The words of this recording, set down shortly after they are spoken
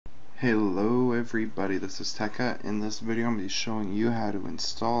Hello everybody, this is TechHut. In this video I'm going to be showing you how to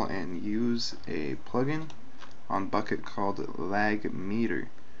install and use a plugin on Bukkit called lagmeter.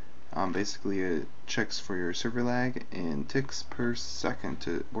 Basically it checks for your server lag in ticks per second.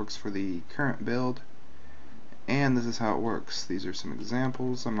 It works for the current build, and this is how it works. These are some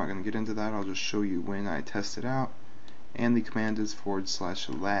examples. I'm not going to get into that, I'll just show you when I test it out. And the command is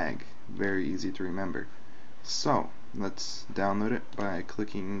 /lag. Very easy to remember. So let's download it by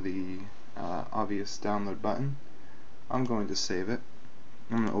clicking the obvious download button. I'm going to save it.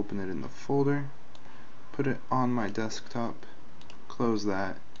 I'm going to open it in the folder, put it on my desktop, close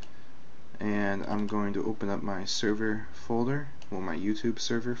that, and I'm going to open up my server folder, well, my YouTube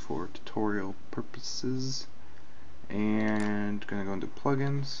server for tutorial purposes, and going to go into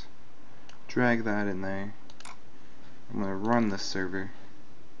plugins, drag that in there. I'm going to run this server.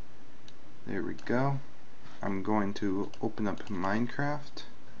 There we go. I'm going to open up Minecraft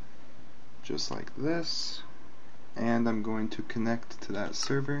just like this, and I'm going to connect to that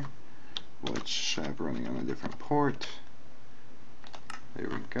server, which I have running on a different port. There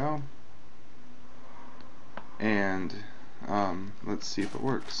we go. And let's see if it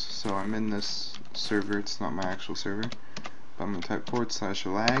works. So I'm in this server, it's not my actual server, but I'm going to type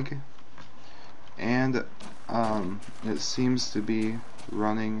 /lag, and it seems to be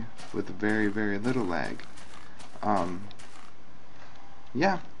running with very, very little lag.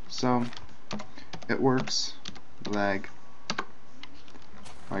 Yeah, so it works. Lag.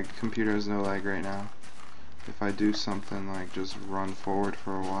 My computer has no lag right now. If I do something like just run forward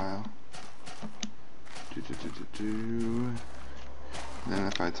for a while, then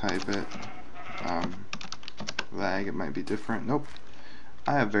if I type it, lag, it might be different. Nope,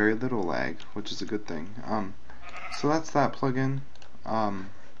 I have very little lag, which is a good thing. So that's that plugin.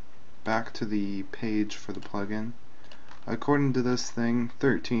 Back to the page for the plugin. According to this thing,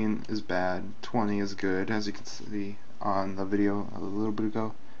 13 is bad, 20 is good. As you can see on the video a little bit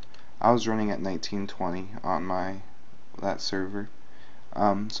ago, I was running at 1920 on that server.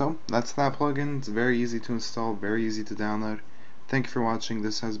 So that's that plugin. It's very easy to install, very easy to download. Thank you for watching.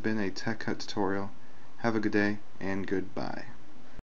 This has been a TechHut tutorial. Have a good day and goodbye.